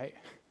weeks, right?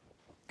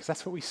 Because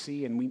that's what we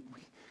see, and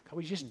God,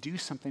 we just do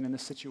something in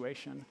this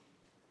situation.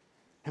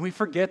 And we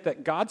forget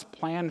that God's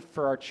plan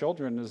for our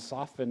children is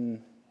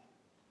often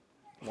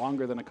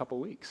longer than a couple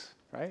weeks,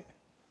 right?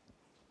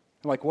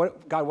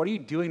 God, what are you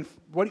doing?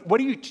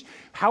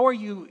 How are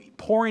you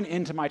pouring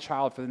into my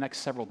child for the next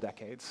several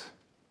decades?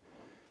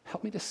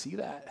 Help me to see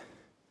that.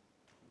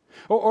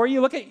 Or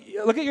you look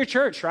at your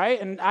church, right?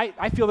 And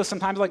I feel this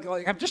sometimes,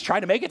 like I'm just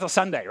trying to make it till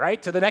Sunday,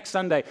 right? To the next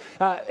Sunday.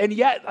 And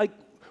yet,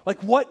 Like,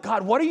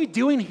 God, what are you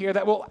doing here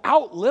that will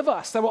outlive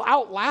us, that will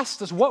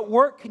outlast us? What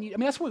work can you,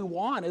 that's what we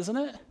want, isn't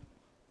it?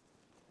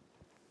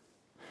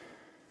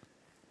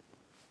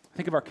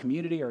 Think of our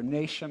community, our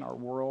nation, our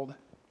world.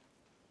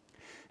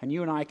 And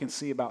you and I can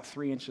see about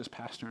 3 inches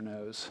past our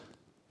nose.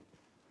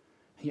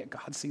 And yet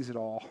God sees it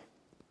all.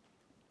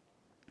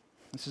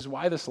 This is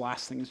why this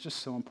last thing is just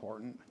so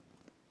important.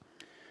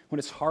 When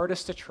it's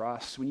hardest to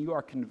trust, when you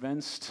are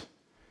convinced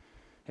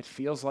it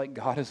feels like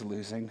God is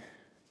losing.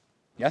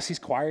 Yes, he's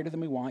quieter than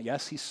we want.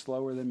 Yes, he's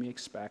slower than we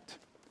expect.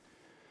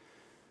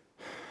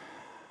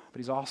 But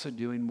he's also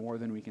doing more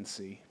than we can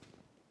see.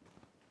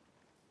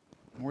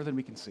 More than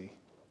we can see.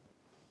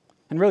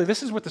 And really,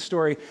 this is what the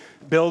story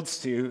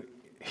builds to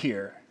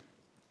here.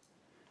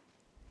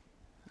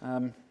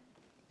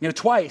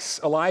 Twice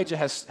Elijah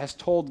has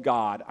told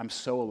God, I'm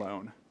so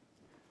alone.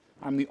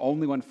 I'm the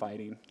only one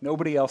fighting.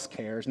 Nobody else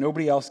cares.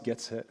 Nobody else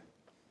gets it.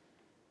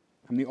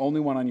 I'm the only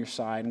one on your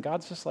side. And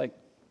God's just like,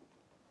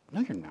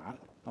 no, you're not,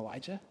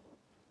 Elijah.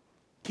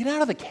 Get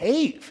out of the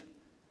cave.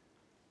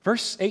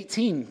 Verse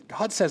 18,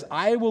 God says,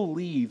 I will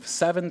leave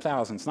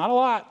 7,000. It's not a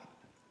lot.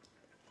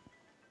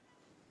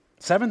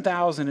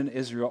 7,000 in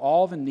Israel,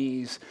 all the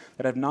knees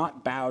that have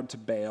not bowed to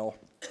Baal,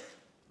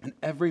 and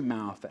every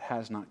mouth that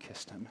has not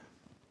kissed him.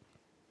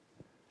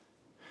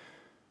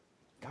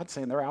 God's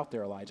saying they're out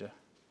there, Elijah.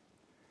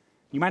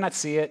 You might not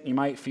see it. You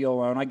might feel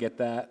alone. I get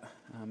that.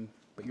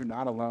 But you're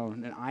not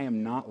alone, and I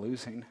am not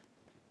losing.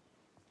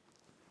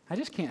 I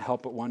just can't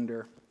help but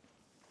wonder,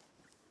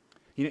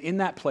 in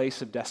that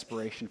place of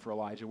desperation for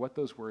Elijah, what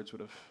those words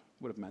would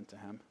have meant to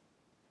him.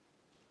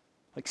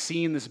 Like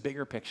seeing this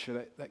bigger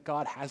picture that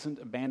God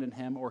hasn't abandoned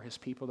him or his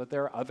people, that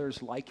there are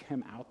others like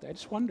him out there. I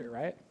just wonder,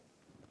 right?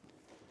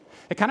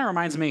 It kind of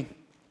reminds me,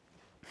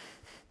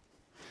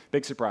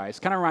 big surprise,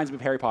 kind of reminds me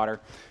of Harry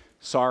Potter.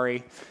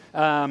 Sorry.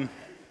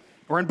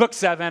 We're in book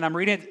 7. I'm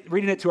reading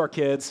it to our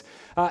kids.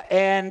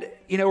 And,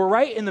 we're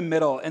right in the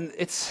middle. And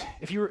it's,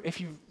 if you're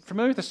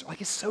familiar with this,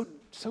 like it's so,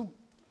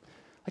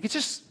 like it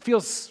just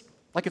feels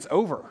like it's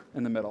over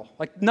in the middle.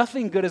 Like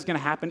nothing good is going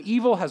to happen.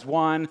 Evil has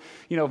won.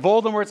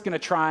 Voldemort's going to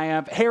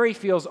triumph. Harry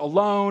feels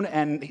alone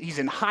and he's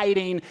in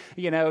hiding.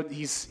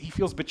 He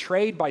feels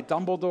betrayed by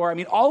Dumbledore. I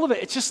mean, all of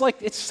it, it's just like,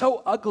 it's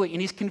so ugly. And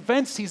he's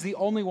convinced he's the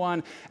only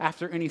one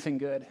after anything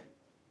good.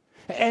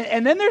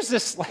 And then there's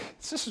this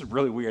is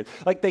really weird.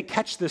 Like they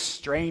catch this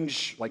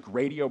strange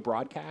radio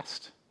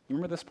broadcast. You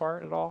remember this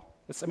part at all?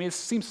 It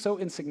seems so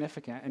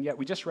insignificant, and yet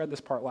we just read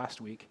this part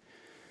last week.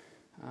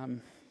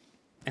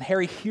 And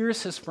Harry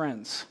hears his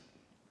friends,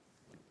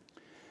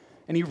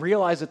 and he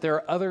realizes that there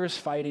are others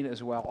fighting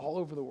as well, all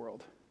over the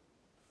world.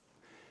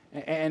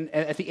 And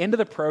at the end of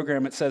the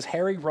program, it says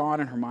Harry, Ron,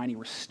 and Hermione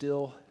were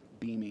still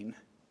beaming.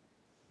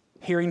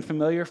 Hearing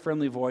familiar,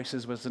 friendly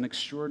voices was an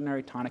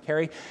extraordinary tonic.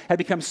 Harry had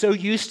become so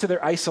used to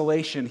their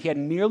isolation, he had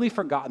nearly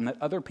forgotten that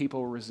other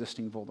people were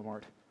resisting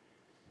Voldemort.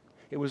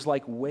 It was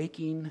like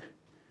waking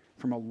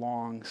from a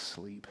long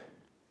sleep.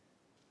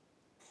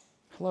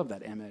 I love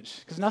that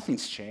image, because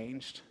nothing's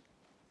changed.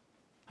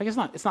 Like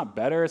it's not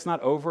better, it's not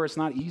over, it's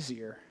not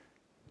easier.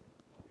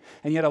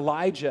 And yet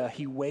Elijah,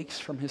 he wakes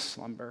from his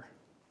slumber,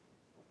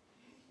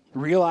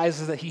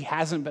 realizes that he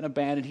hasn't been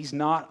abandoned, he's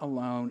not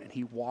alone, and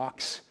he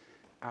walks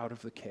out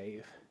of the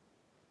cave.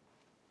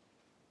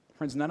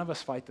 Friends, none of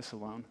us fight this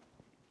alone.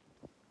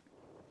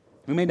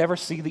 We may never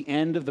see the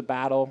end of the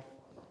battle,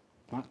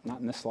 not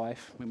in this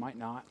life, we might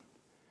not,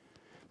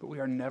 but we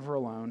are never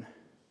alone,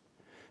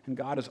 and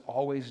God is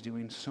always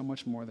doing so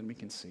much more than we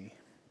can see.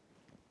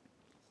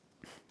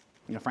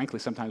 Frankly,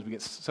 sometimes we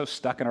get so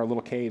stuck in our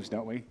little caves,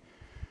 don't we?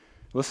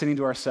 Listening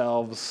to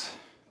ourselves,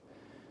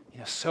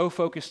 so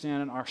focused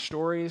in on our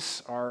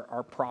stories,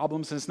 our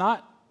problems, and it's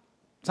not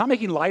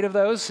making light of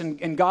those,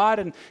 and God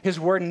and his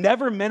word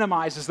never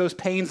minimizes those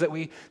pains that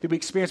we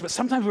experience, but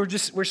sometimes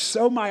we're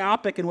so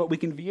myopic in what we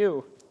can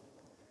view.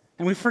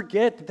 And we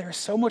forget that there's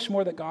so much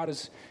more that God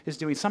is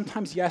doing.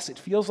 Sometimes, yes, it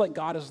feels like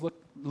God is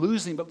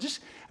losing, but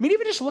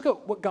even just look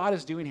at what God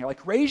is doing here.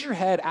 Like raise your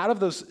head out of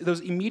those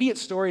immediate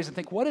stories and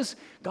think, what is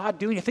God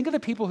doing? You think of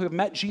the people who have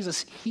met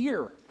Jesus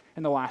here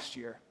in the last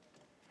year,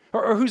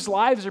 or whose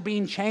lives are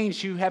being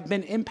changed, who have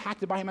been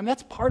impacted by him. And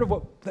that's part of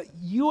what that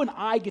you and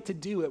I get to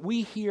do, that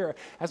we here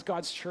as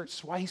God's church.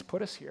 It's why he's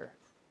put us here.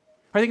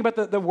 Or think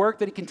about the work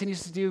that he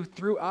continues to do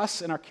through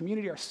us in our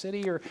community, our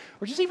city, or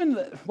just even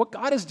what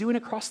God is doing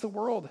across the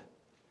world.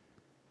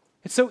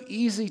 It's so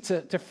easy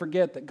to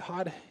forget that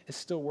God is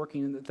still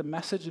working and that the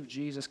message of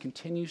Jesus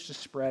continues to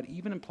spread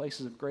even in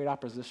places of great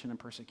opposition and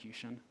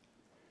persecution.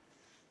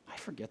 I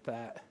forget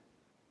that.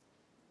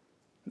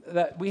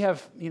 That we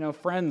have,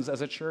 friends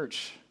as a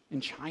church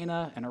in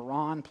China and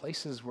Iran,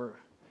 places where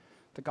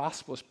the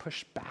gospel is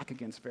pushed back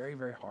against very,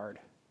 very hard,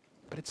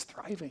 but it's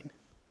thriving.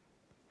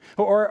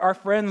 Or our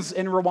friends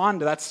in Rwanda,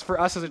 that's for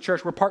us as a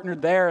church, we're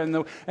partnered there, and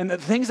the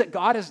things that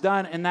God has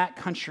done in that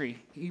country,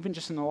 even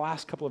just in the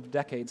last couple of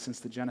decades since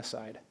the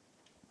genocide.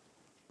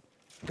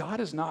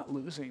 God is not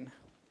losing.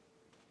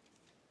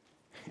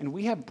 And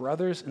we have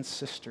brothers and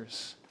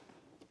sisters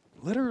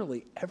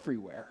literally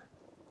everywhere.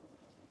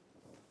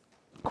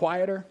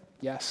 Quieter,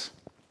 yes.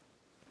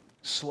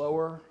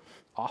 Slower,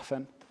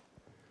 often.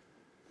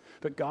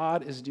 But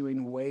God is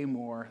doing way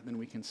more than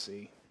we can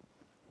see.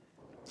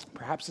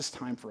 Perhaps it's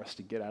time for us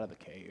to get out of the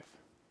cave.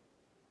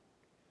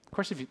 Of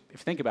course, if you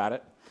think about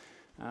it,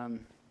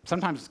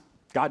 sometimes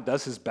God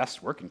does his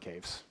best work in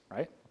caves,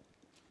 right?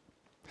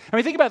 I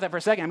mean, think about that for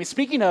a second. I mean,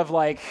 speaking of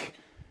like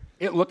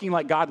it looking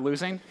like God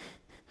losing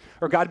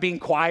or God being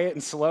quiet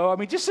and slow, I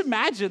mean, just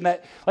imagine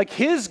that like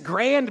his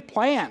grand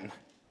plan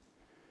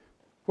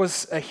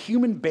was a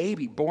human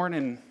baby born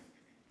in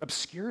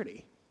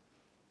obscurity.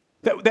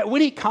 That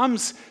when he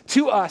comes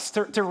to us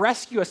to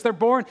rescue us, they're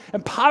born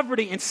in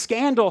poverty and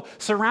scandal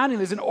surrounding them.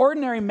 There's an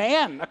ordinary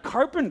man, a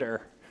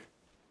carpenter.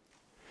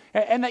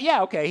 And that,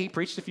 yeah, okay, he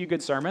preached a few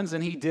good sermons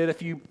and he did a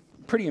few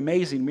pretty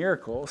amazing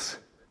miracles,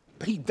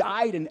 but he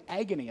died in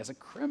agony as a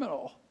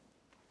criminal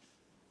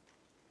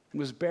and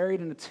was buried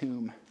in a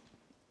tomb,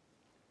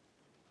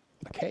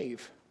 a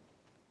cave.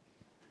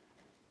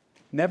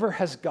 Never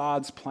has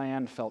God's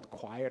plan felt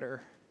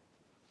quieter,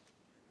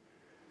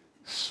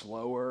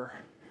 slower.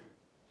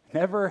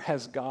 Never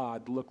has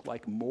God looked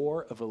like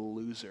more of a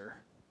loser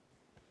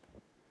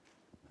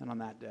than on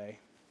that day.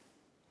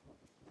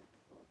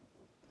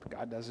 But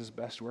God does his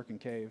best work in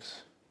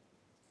caves.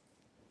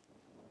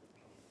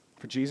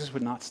 For Jesus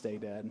would not stay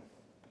dead.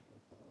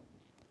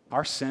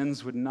 Our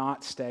sins would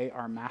not stay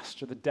our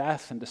master. The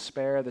death and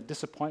despair, the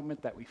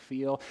disappointment that we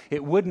feel,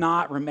 it would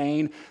not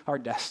remain our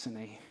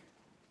destiny.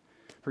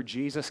 For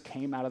Jesus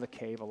came out of the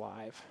cave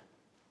alive,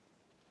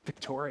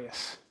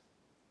 victorious.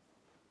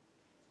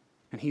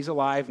 And he's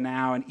alive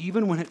now, and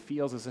even when it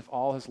feels as if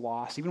all is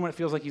lost, even when it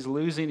feels like he's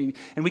losing,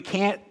 and we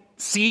can't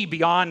see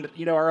beyond,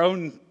 our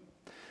own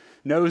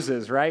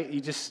noses, right?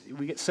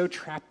 We get so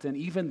trapped in,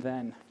 even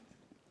then,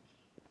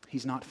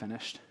 he's not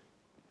finished.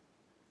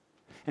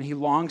 And he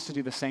longs to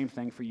do the same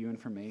thing for you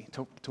and for me,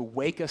 to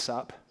wake us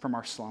up from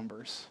our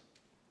slumbers,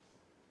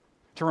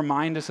 to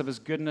remind us of his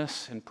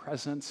goodness and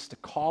presence, to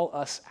call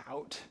us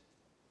out,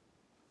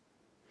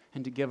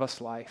 and to give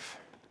us life.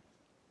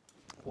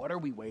 What are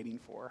we waiting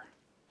for?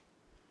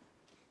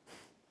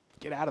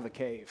 Get out of the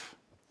cave.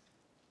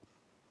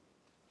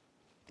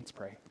 Let's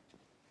pray.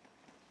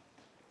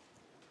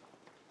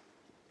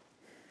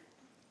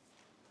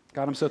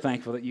 God, I'm so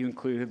thankful that you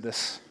included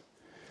this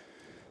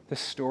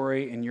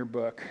story in your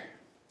book,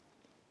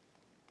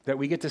 that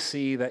we get to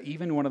see that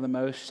even one of the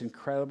most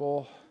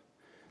incredible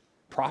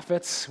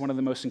prophets, one of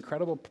the most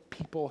incredible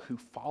people who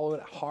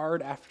followed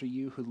hard after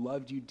you, who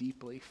loved you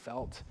deeply,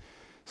 felt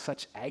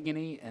such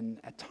agony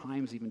and at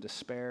times even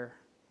despair.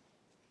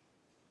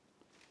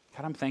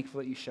 God, I'm thankful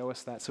that you show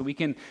us that so we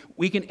can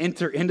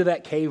enter into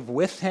that cave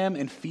with him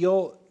and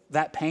feel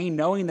that pain,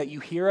 knowing that you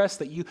hear us,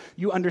 that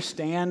you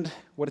understand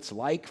what it's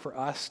like for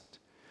us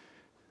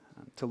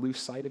to lose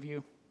sight of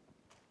you.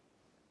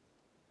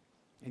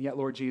 And yet,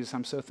 Lord Jesus,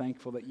 I'm so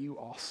thankful that you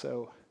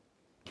also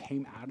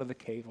came out of the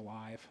cave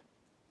alive,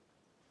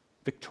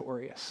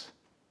 victorious.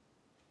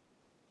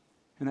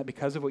 And that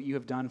because of what you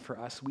have done for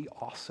us, we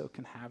also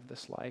can have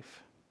this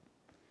life.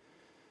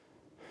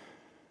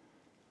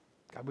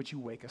 God, would you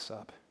wake us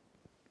up?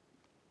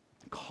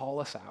 Call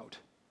us out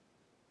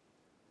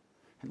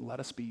and let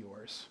us be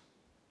yours.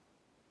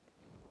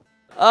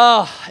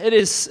 It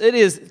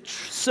is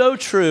so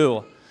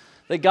true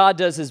that God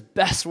does his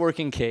best work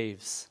in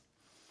caves.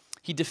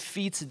 He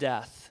defeats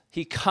death.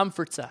 He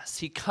comforts us.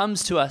 He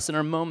comes to us in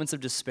our moments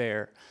of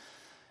despair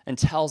and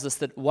tells us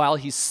that while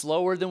he's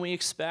slower than we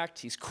expect,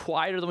 he's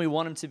quieter than we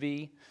want him to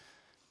be,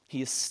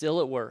 he is still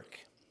at work.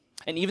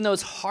 And even though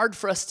it's hard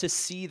for us to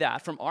see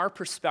that from our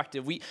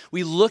perspective, we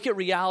look at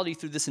reality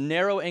through this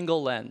narrow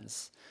angle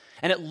lens,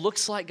 and it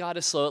looks like God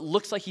is slow. It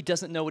looks like he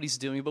doesn't know what he's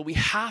doing, but we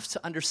have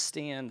to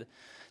understand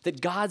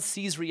that God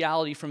sees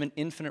reality from an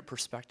infinite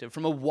perspective,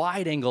 from a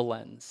wide angle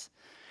lens.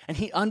 And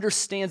he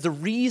understands the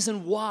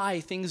reason why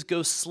things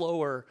go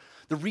slower,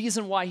 the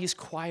reason why he's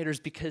quieter is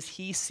because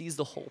he sees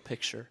the whole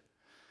picture.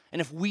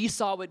 And if we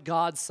saw what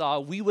God saw,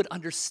 we would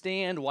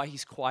understand why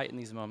he's quiet in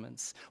these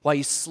moments, why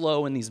he's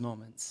slow in these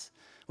moments.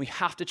 We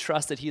have to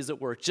trust that he is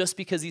at work. Just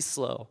because he's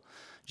slow,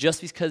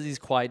 just because he's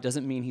quiet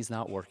doesn't mean he's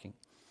not working.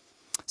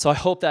 So I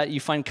hope that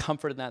you find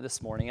comfort in that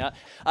this morning.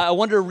 I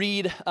wanted to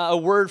read a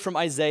word from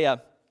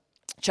Isaiah.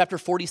 Chapter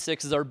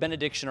 46 is our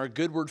benediction, our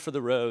good word for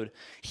the road.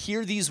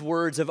 Hear these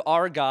words of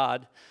our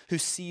God who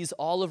sees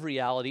all of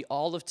reality,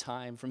 all of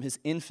time from his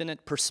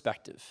infinite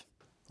perspective.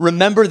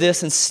 Remember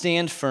this and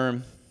stand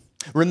firm.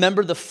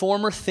 Remember the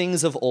former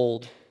things of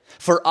old.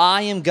 For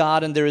I am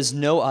God and there is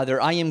no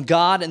other. I am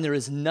God and there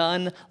is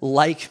none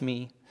like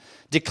me,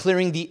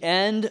 declaring the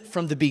end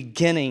from the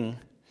beginning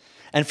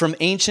and from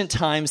ancient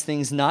times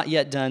things not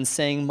yet done,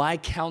 saying, my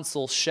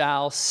counsel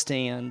shall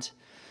stand.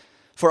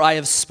 For I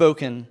have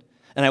spoken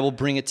and I will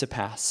bring it to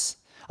pass.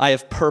 I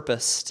have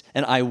purposed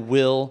and I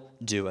will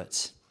do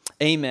it.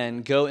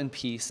 Amen. Go in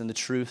peace in the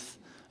truth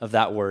of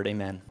that word.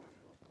 Amen.